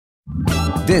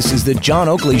This is the John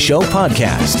Oakley Show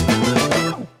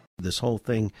podcast. This whole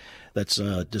thing that's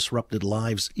disrupted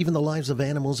lives, even the lives of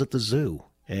animals at the zoo.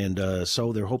 And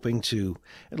so they're hoping to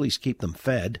at least keep them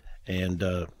fed, and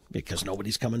because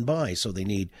nobody's coming by, so they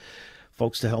need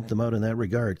folks to help them out in that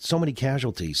regard. So many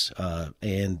casualties,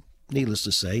 and needless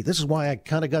to say, this is why I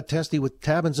kind of got testy with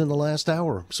Tabbins in the last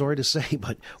hour. Sorry to say,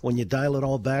 but when you dial it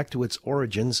all back to its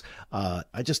origins,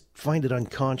 I just find it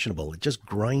unconscionable. It just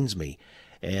grinds me.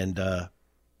 And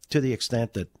to the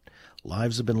extent that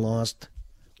lives have been lost,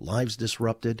 lives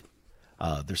disrupted,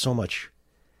 there's so much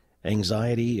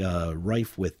anxiety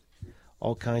rife with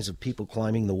all kinds of people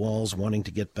climbing the walls, wanting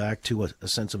to get back to a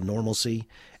sense of normalcy.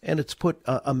 And it's put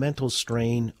a mental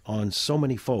strain on so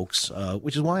many folks,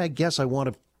 which is why I guess I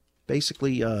want to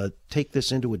basically take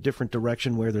this into a different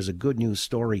direction where there's a good news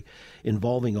story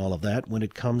involving all of that. When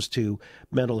it comes to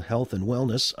mental health and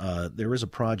wellness, there is a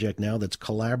project now that's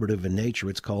collaborative in nature.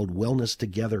 It's called Wellness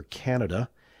Together Canada.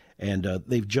 And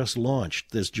they've just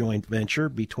launched this joint venture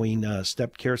between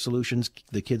Step Care Solutions,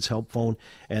 the Kids Help Phone,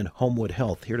 and Homewood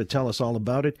Health. Here to tell us all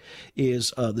about it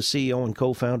is the CEO and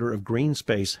co-founder of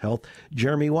Greenspace Health,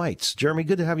 Jeremy Weisz. Jeremy,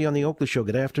 good to have you on the Oakley Show.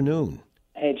 Good afternoon.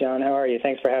 Hey, John. How are you?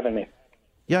 Thanks for having me.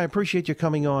 Yeah, I appreciate you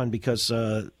coming on because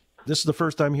this is the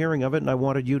first time hearing of it, and I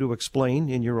wanted you to explain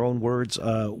in your own words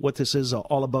what this is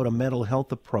all about, a mental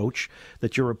health approach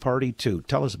that you're a party to.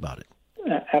 Tell us about it.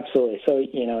 Absolutely. So,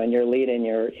 in your lead-in,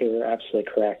 you're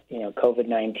absolutely correct.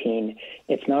 COVID-19,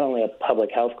 it's not only a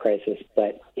public health crisis,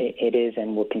 but it is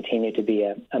and will continue to be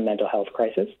a mental health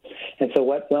crisis. And so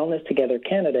what Wellness Together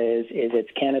Canada is it's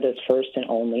Canada's first and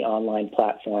only online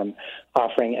platform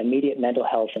offering immediate mental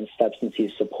health and substance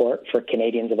use support for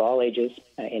Canadians of all ages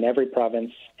in every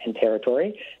province and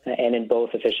territory and in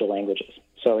both official languages.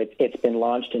 So it's been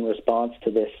launched in response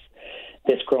to this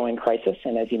growing crisis.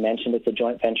 And as you mentioned, it's a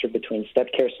joint venture between Step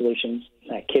Care Solutions,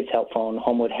 Kids Help Phone,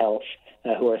 Homewood Health,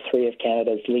 who are three of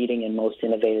Canada's leading and most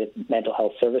innovative mental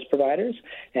health service providers,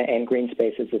 and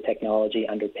Greenspace is the technology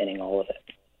underpinning all of it.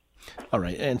 All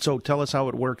right. And so tell us how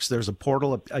it works. There's a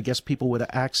portal, I guess people would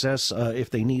access if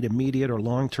they need immediate or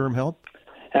long-term help?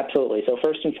 Absolutely. So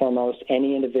first and foremost,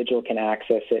 any individual can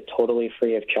access it totally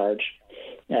free of charge.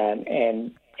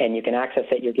 And you can access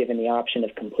it. You're given the option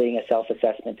of completing a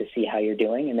self-assessment to see how you're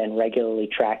doing and then regularly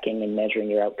tracking and measuring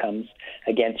your outcomes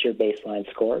against your baseline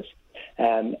scores.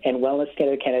 And Wellness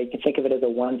Together Canada, you can think of it as a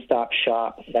one-stop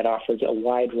shop that offers a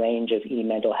wide range of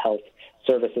e-mental health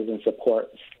services and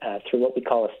supports through what we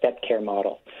call a step care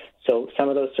model. So some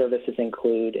of those services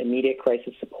include immediate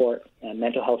crisis support,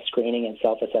 mental health screening and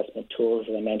self-assessment tools,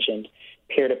 as I mentioned,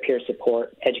 peer-to-peer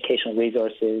support, educational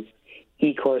resources,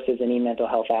 e-courses and e-mental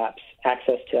health apps,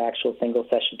 access to actual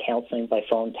single-session counseling by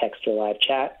phone, text, or live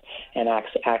chat, and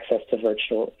access to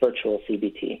virtual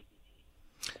CBT.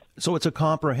 So it's a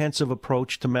comprehensive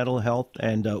approach to mental health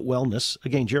and wellness.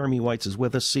 Again, Jeremy Weisz is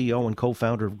with us, CEO and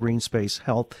co-founder of Greenspace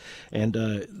Health, and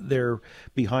they're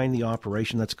behind the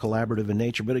operation that's collaborative in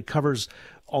nature, but it covers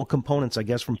all components, I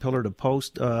guess, from pillar to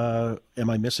post. Am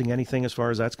I missing anything as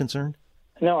far as that's concerned?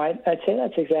 No, I'd say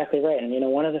that's exactly right. And,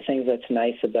 one of the things that's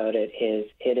nice about it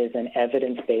is an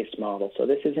evidence-based model. So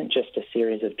this isn't just a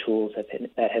series of tools that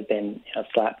have been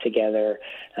slapped together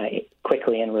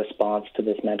quickly in response to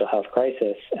this mental health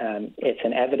crisis. It's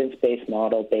an evidence-based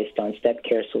model based on Step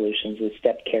Care Solutions, the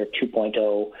Step Care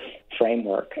 2.0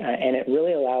 framework. And it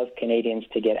really allows Canadians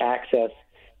to get access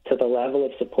to the level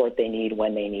of support they need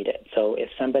when they need it. So if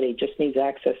somebody just needs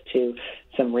access to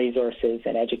some resources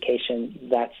and education,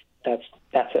 that's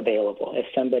available. If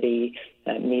somebody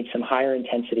needs some higher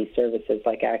intensity services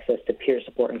like access to peer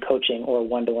support and coaching or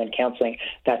one-to-one counseling,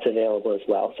 that's available as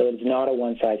well. So it's not a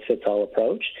one-size-fits-all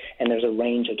approach, and there's a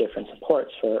range of different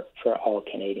supports for all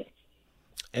Canadians.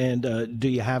 And do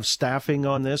you have staffing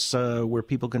on this where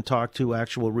people can talk to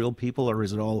actual real people, or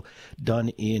is it all done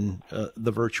in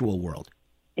the virtual world?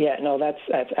 Yeah, no, that's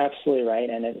absolutely right,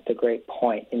 and it's a great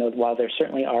point. While there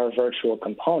certainly are virtual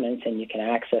components, and you can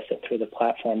access it through the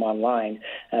platform online,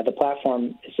 the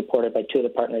platform is supported by two of the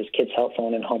partners, Kids Help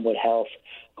Phone and Homewood Health,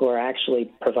 who are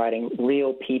actually providing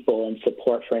real people and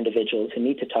support for individuals who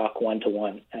need to talk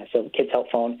one-to-one. So Kids Help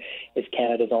Phone is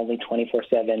Canada's only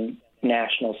 24/7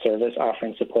 national service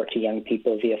offering support to young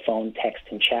people via phone, text,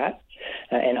 and chat.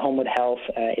 And Homewood Health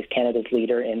is Canada's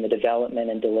leader in the development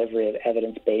and delivery of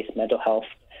evidence-based mental health,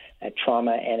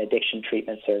 trauma, and addiction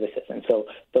treatment services. And so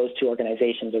those two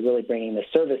organizations are really bringing the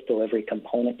service delivery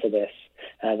component to this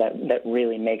that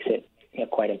really makes it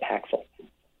quite impactful.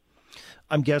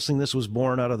 I'm guessing this was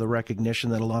born out of the recognition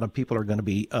that a lot of people are going to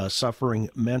be suffering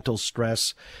mental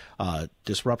stress,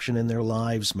 disruption in their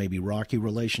lives, maybe rocky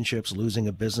relationships, losing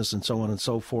a business, and so on and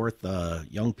so forth.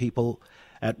 Young people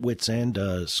at wit's end,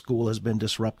 school has been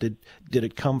disrupted. Did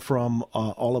it come from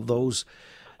all of those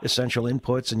essential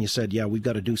inputs, and you said, yeah, we've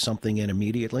got to do something in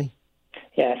immediately?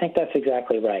 Yeah, I think that's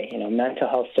exactly right. Mental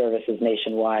health services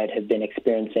nationwide have been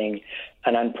experiencing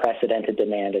an unprecedented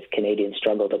demand as Canadians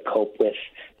struggle to cope with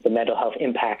the mental health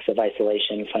impacts of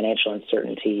isolation, financial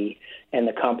uncertainty, and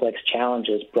the complex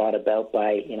challenges brought about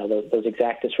by, those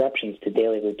exact disruptions to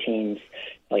daily routines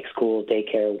like school,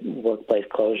 daycare, workplace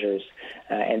closures.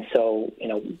 And so,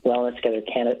 Wellness Together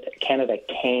Canada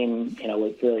came,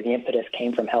 really the impetus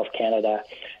came from Health Canada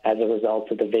as a result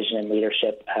of the vision and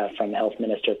leadership from Health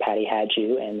Minister Patty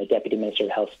Hadju and the Deputy Minister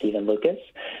of Health, Stephen Lucas.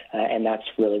 And that's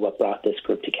really what brought this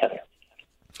group together.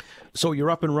 So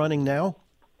you're up and running now?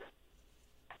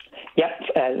 Yep,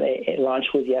 it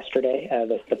launched was yesterday.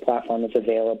 The platform is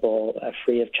available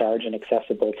free of charge and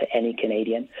accessible to any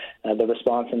Canadian. The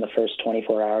response in the first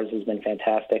 24 hours has been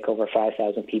fantastic. Over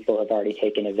 5,000 people have already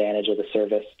taken advantage of the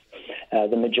service.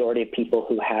 The majority of people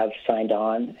who have signed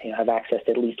on have accessed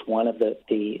at least one of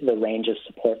the range of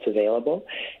supports available.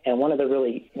 And one of the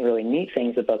really neat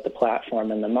things about the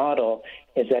platform and the model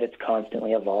is that it's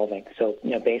constantly evolving. So,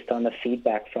 based on the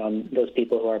feedback from those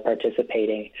people who are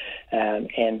participating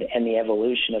and the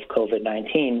evolution of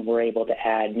COVID-19, we're able to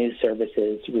add new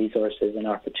services, resources, and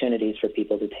opportunities for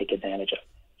people to take advantage of.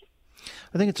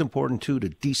 I think it's important, too, to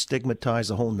destigmatize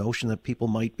the whole notion that people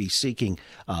might be seeking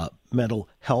mental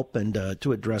help and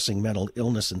to addressing mental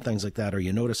illness and things like that. Are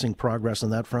you noticing progress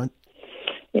on that front?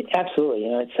 Absolutely.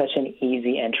 It's such an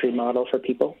easy entry model for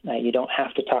people. You don't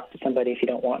have to talk to somebody if you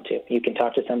don't want to. You can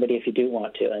talk to somebody if you do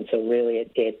want to. And so really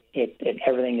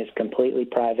everything is completely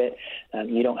private.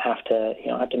 You don't have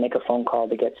to make a phone call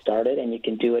to get started, and you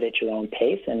can do it at your own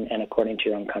pace and according to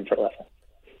your own comfort level.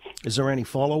 Is there any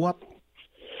follow-up?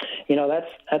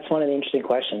 That's one of the interesting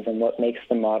questions, and what makes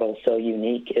the model so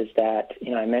unique is that,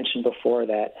 I mentioned before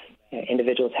that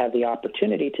individuals have the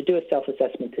opportunity to do a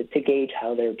self-assessment to gauge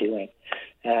how they're doing.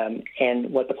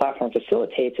 And what the platform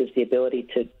facilitates is the ability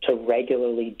to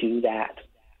regularly do that.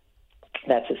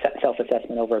 That's a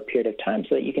self-assessment over a period of time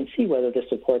so that you can see whether the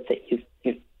supports that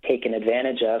you've taken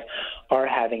advantage of are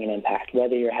having an impact,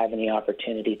 whether you're having the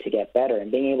opportunity to get better.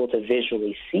 And being able to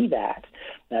visually see that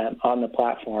on the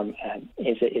platform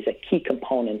is a key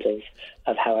component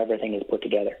of how everything is put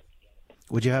together.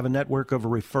 Would you have a network of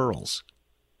referrals?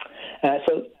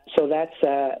 So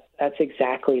that's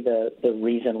exactly the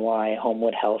reason why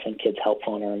Homewood Health and Kids Help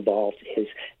Phone are involved, is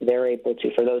they're able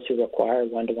to, for those who require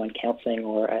one-to-one counseling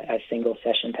or a single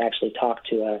session to actually talk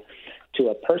to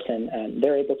a person,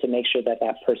 they're able to make sure that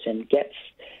person gets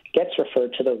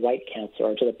referred to the right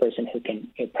counselor or to the person who can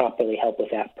properly help with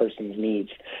that person's needs.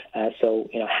 So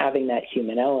having that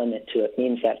human element to it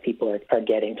means that people are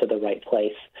getting to the right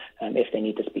place if they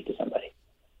need to speak to somebody.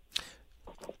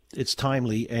 It's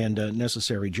timely and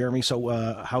necessary. Jeremy, so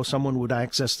how someone would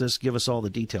access this, give us all the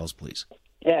details, please.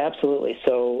 Yeah, absolutely.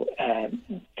 So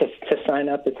to sign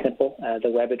up, it's simple. The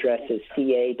web address is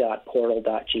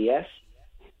ca.portal.gs.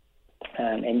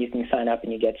 And you can sign up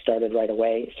and you get started right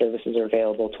away. Services are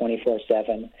available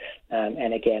 24/7.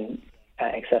 And again,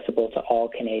 accessible to all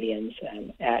Canadians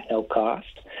at no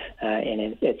cost.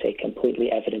 And it's a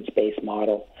completely evidence-based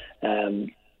model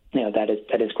that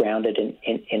is grounded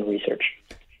in research.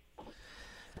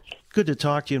 Good to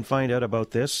talk to you and find out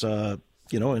about this. In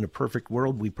a perfect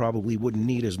world, we probably wouldn't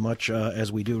need as much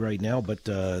as we do right now, but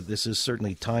this is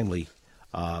certainly timely.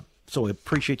 So I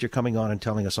appreciate you coming on and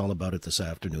telling us all about it this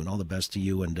afternoon. All the best to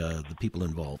you and the people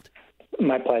involved.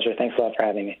 My pleasure. Thanks a lot for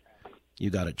having me. You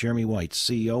got it. Jeremy Weisz,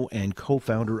 CEO and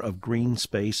co-founder of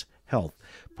Greenspace Health,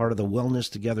 part of the Wellness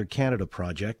Together Canada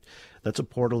project. That's a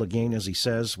portal, again, as he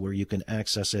says, where you can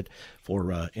access it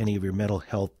for any of your mental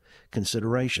health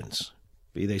considerations,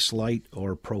 be they slight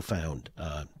or profound.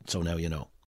 So now you know.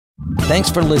 Thanks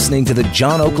for listening to the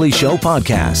John Oakley Show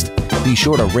podcast. Be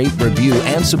sure to rate, review,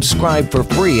 and subscribe for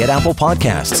free at Apple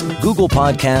Podcasts, Google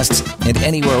Podcasts, and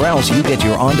anywhere else you get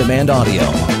your on-demand audio.